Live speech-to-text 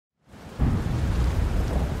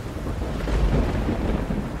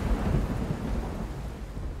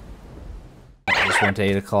just went to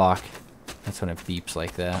 8 o'clock. That's when it beeps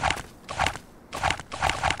like that.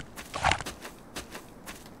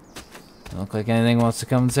 Don't look like anything wants to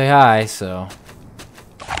come and say hi, so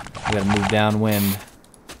we gotta move downwind,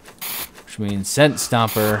 which means scent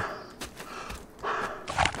stomper.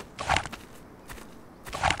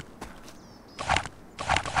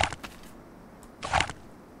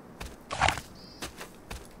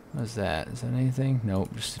 What's that? Is that anything?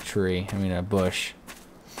 Nope, just a tree. I mean, a bush.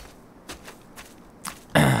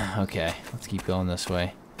 Okay, let's keep going this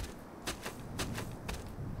way.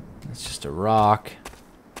 It's just a rock.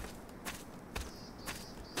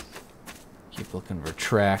 Keep looking for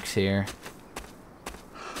tracks here.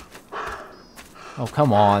 Oh,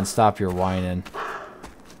 come on, stop your whining.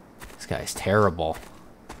 This guy's terrible.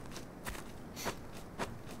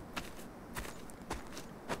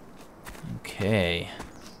 Okay,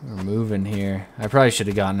 we're moving here. I probably should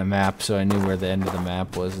have gotten a map so I knew where the end of the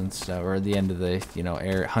map was and stuff, or the end of the, you know,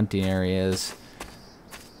 hunting area is.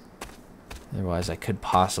 Otherwise, I could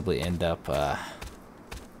possibly end up,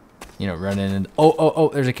 you know, running in. Oh,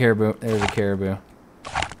 there's a caribou. There's a caribou.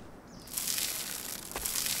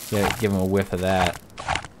 Yeah, give him a whiff of that.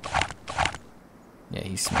 Yeah,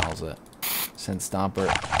 he smells it. Scent stomper.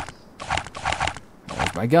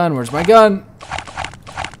 Where's my gun? Where's my gun?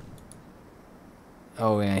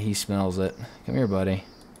 Oh, yeah, he smells it. Come here, buddy.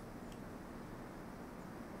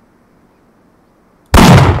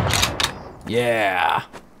 Yeah.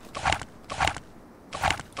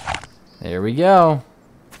 There we go.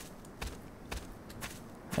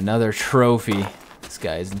 Another trophy. This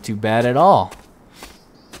guy isn't too bad at all.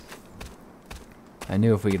 I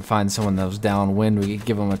knew if we could find someone that was downwind, we could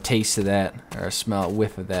give them a taste of that, or a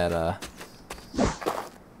whiff of that,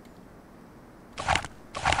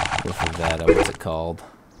 what's it called?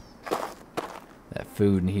 That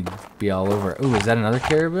food, and he'd be all over. Ooh, is that another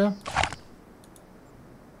caribou?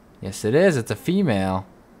 Yes, it is. It's a female.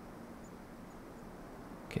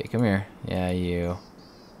 Okay, come here. Yeah, you.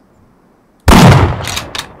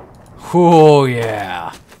 Oh,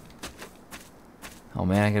 yeah. Oh,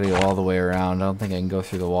 man, I gotta go all the way around. I don't think I can go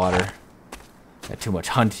through the water. Got too much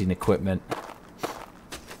hunting equipment.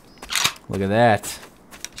 Look at that.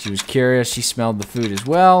 She was curious. She smelled the food as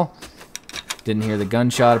well. Didn't hear the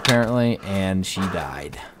gunshot, apparently, and she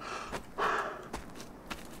died.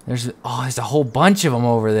 There's a whole bunch of them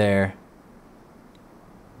over there.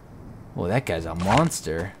 Well, that guy's a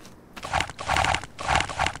monster.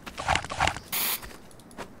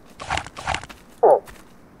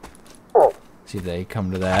 See if they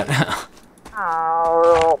come to that.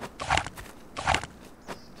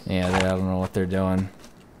 Yeah, I don't know what they're doing.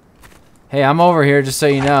 Hey, I'm over here just so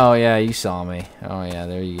you know. Yeah, you saw me. Oh, yeah,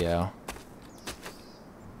 there you go.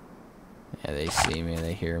 Yeah, they see me.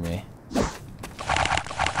 They hear me.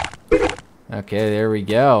 Okay, there we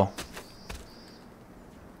go.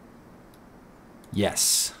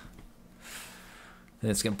 Yes.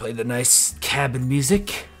 Then it's going to play the nice cabin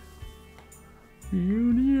music.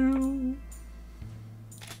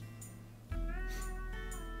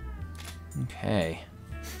 Okay.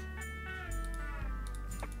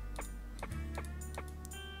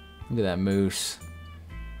 Look at that moose.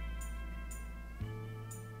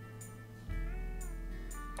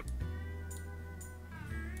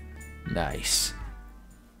 Nice.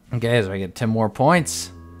 Okay, so I get 10 more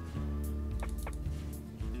points.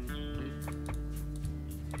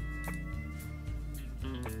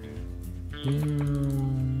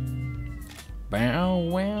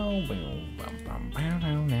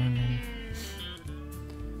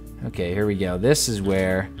 Okay, here we go. This is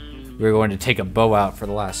where we're going to take a bow out for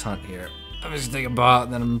the last hunt here. I'm just gonna take a bow out,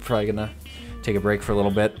 and then I'm probably gonna take a break for a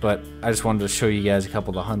little bit, but I just wanted to show you guys a couple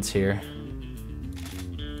of the hunts here.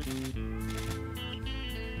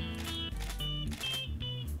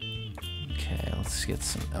 Okay, let's get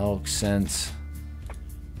some elk scents.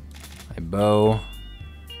 My bow.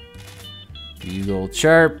 Bugle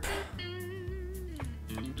chirp.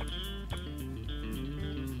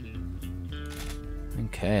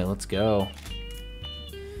 Okay, let's go.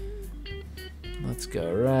 Let's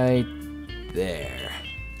go right there.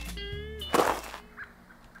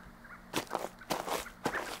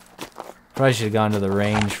 Probably should have gone to the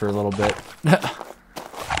range for a little bit.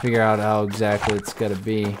 Figure out how exactly it's gotta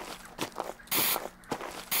be.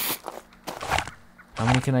 How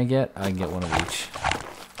many can I get? I can get one of each.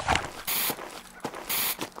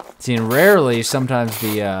 See, and rarely, sometimes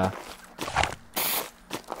the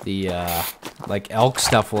like elk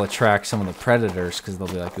stuff will attract some of the predators because they'll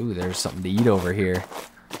be like, ooh, there's something to eat over here.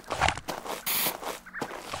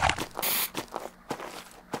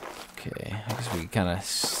 Okay, I guess we kind of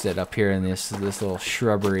sit up here in this little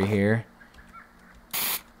shrubbery here.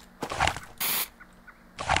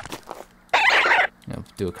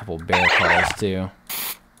 do a couple bear calls too.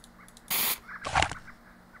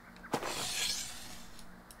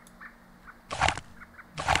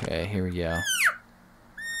 Okay, here we go.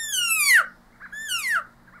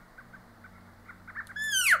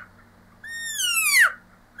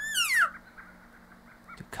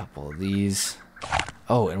 Do a couple of these.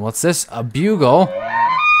 Oh, and what's this? A bugle.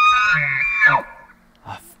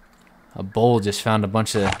 A bull just found a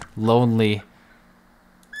bunch of lonely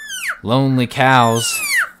cows.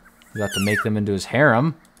 He's got to make them into his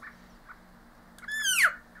harem.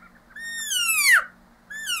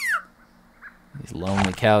 These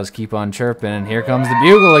lonely cows keep on chirping, and here comes the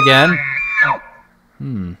bugle again.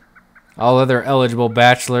 All other eligible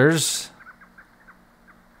bachelors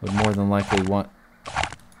would more than likely want...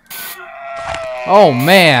 Oh,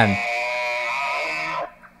 man!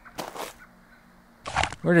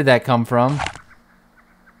 Where did that come from?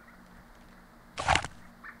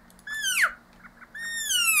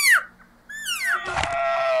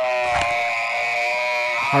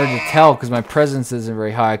 Hard to tell because my presence isn't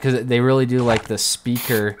very high, because they really do like the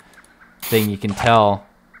speaker thing, you can tell.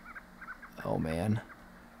 Oh man.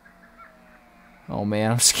 Oh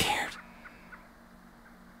man, I'm scared.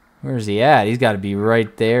 Where's he at? He's got to be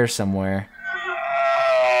right there somewhere.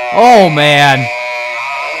 Oh man.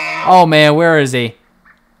 Oh man, where is he?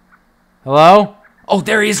 Hello? Oh,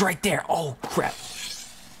 there he is right there. Oh crap.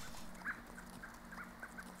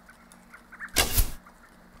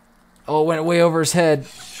 Oh, it went way over his head.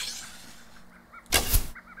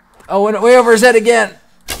 Oh, it went way over his head again.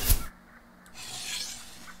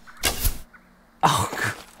 Oh,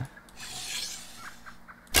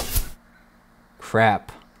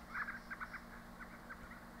 crap.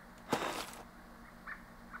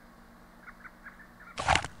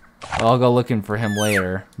 Well, I'll go looking for him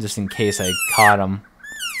later, just in case I caught him.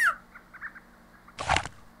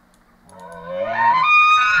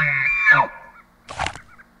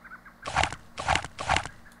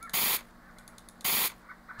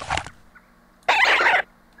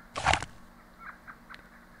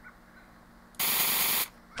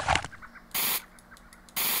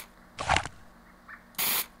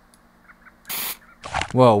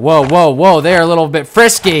 Whoa, whoa, whoa, whoa, they're a little bit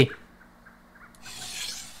frisky.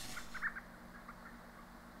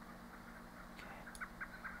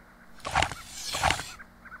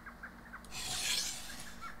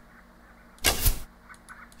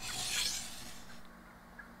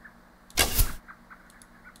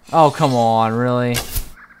 Oh, come on, really?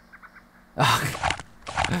 Oh.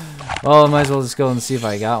 Well, I might as well just go and see if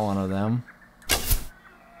I got one of them.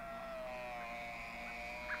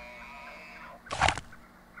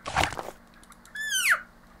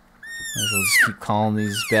 Might as well just keep calling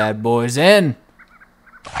these bad boys in.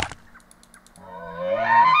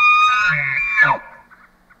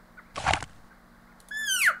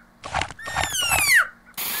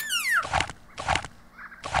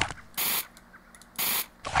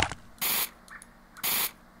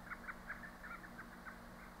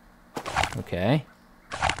 Okay.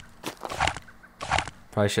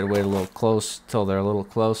 Probably should have waited a little close till they're a little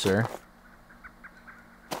closer.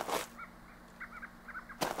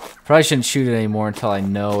 Probably shouldn't shoot it anymore until I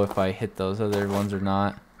know if I hit those other ones or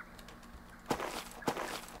not.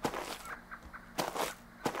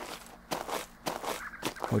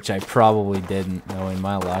 Which I probably didn't, knowing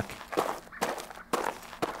my luck.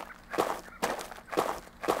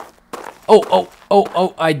 Oh, oh, oh,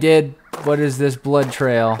 oh, I did. What is this blood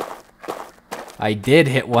trail? I did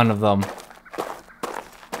hit one of them.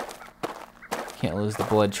 Can't lose the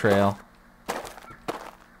blood trail.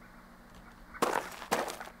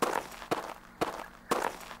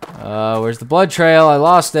 Where's the blood trail? I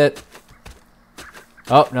lost it.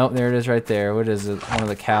 Oh, no, there it is right there. What is it? One of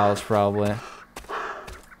the cows, probably.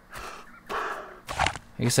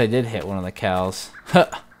 I guess I did hit one of the cows.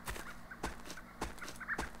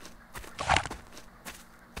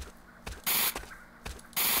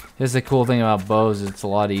 Here's the cool thing about bows. It's a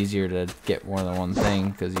lot easier to get more than one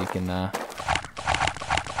thing, because you can,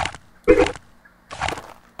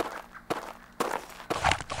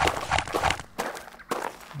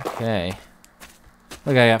 Okay.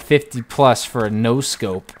 Look, I got 50 plus for a no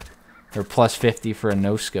scope. Or plus 50 for a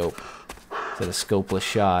no scope. Instead of scopeless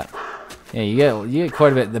shot. Yeah, you get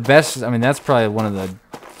quite a bit. The best, I mean, that's probably one of the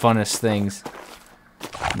funnest things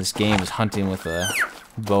in this game is hunting with a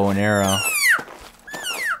bow and arrow.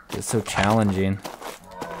 It's so challenging.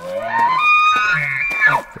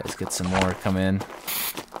 Let's get some more come in.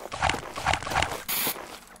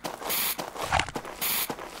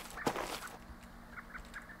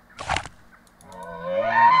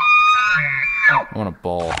 I want a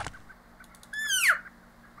ball.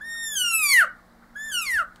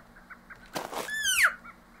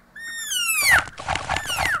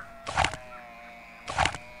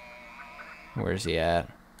 Where's he at?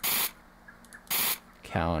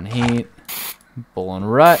 Cow and heat. Bull and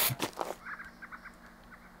rut.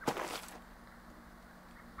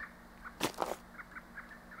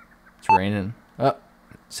 It's raining. Oh,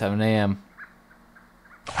 7 a.m.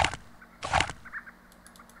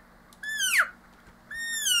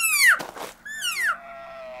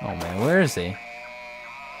 Oh man, where is he?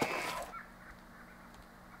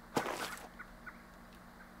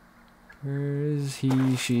 Where is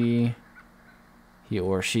he, she? He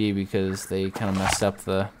or she, because they kind of messed up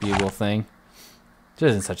the bugle thing. It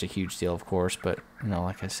isn't such a huge deal, of course, but, you know,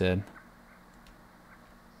 like I said.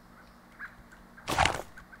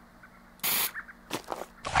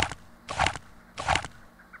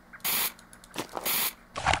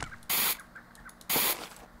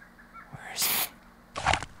 Where is he?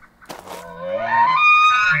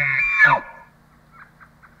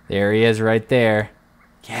 There he is, right there.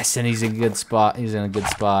 Yes, and he's in a good spot. He's in a good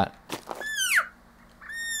spot.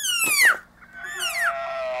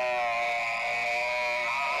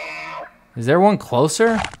 Is there one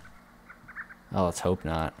closer? Oh, let's hope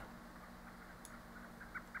not.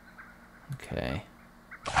 Okay.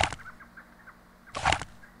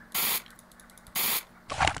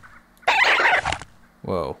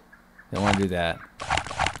 Whoa. Don't want to do that.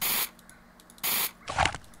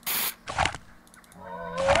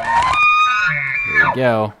 Here we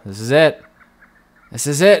go. This is it. This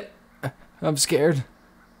is it. I'm scared.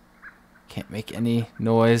 Can't make any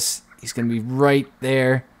noise. He's going to be right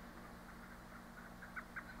there.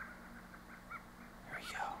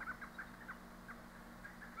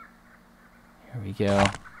 Here we go.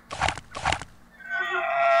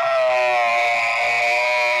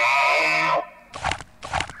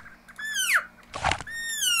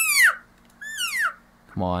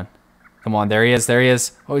 Come on. Come on, there he is, there he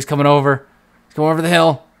is. Oh, he's coming over. He's coming over the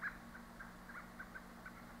hill.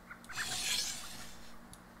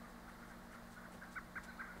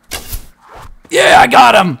 Yeah, I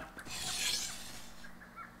got him!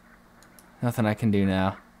 Nothing I can do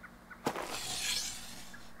now.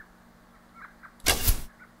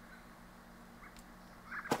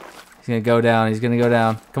 He's gonna go down. He's gonna go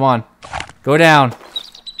down. Come on. Go down.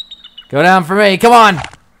 Go down for me. Come on.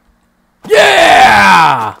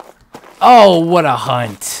 Yeah! Oh, what a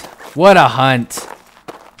hunt. What a hunt.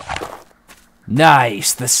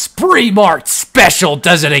 Nice. The Spree Mart Special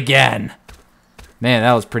does it again. Man,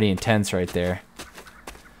 that was pretty intense right there.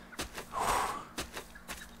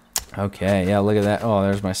 Okay, yeah, look at that. Oh,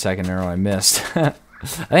 there's my second arrow I missed. I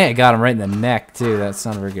think I got him right in the neck, too. That's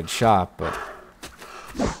not a very good shot, but...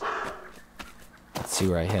 Let's see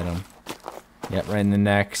where I hit him. Yep, right in the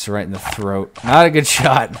neck, so right in the throat. Not a good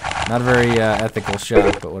shot. Not a very ethical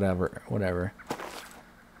shot, but whatever. Whatever.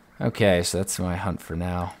 Okay, so that's my hunt for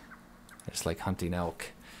now. I just like hunting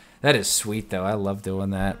elk. That is sweet, though. I love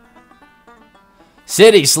doing that.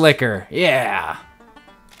 City Slicker! Yeah!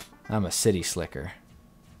 I'm a city slicker.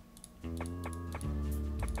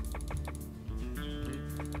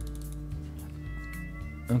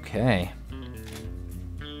 Okay.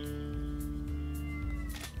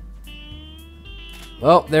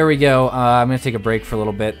 Well, there we go. I'm going to take a break for a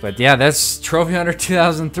little bit. But yeah, that's Trophy Hunter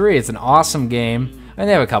 2003. It's an awesome game. And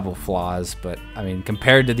they have a couple of flaws. But, I mean,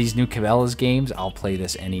 compared to these new Cabelas games, I'll play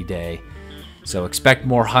this any day. So expect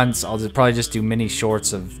more hunts. I'll probably just do mini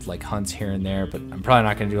shorts of like hunts here and there. But I'm probably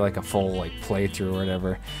not going to do like a full like playthrough or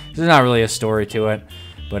whatever. There's not really a story to it.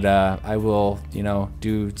 But I will, you know,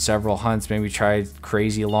 do several hunts. Maybe try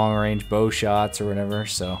crazy long-range bow shots or whatever.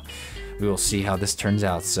 So... we will see how this turns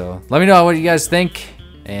out. So let me know what you guys think,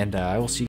 and I will see you.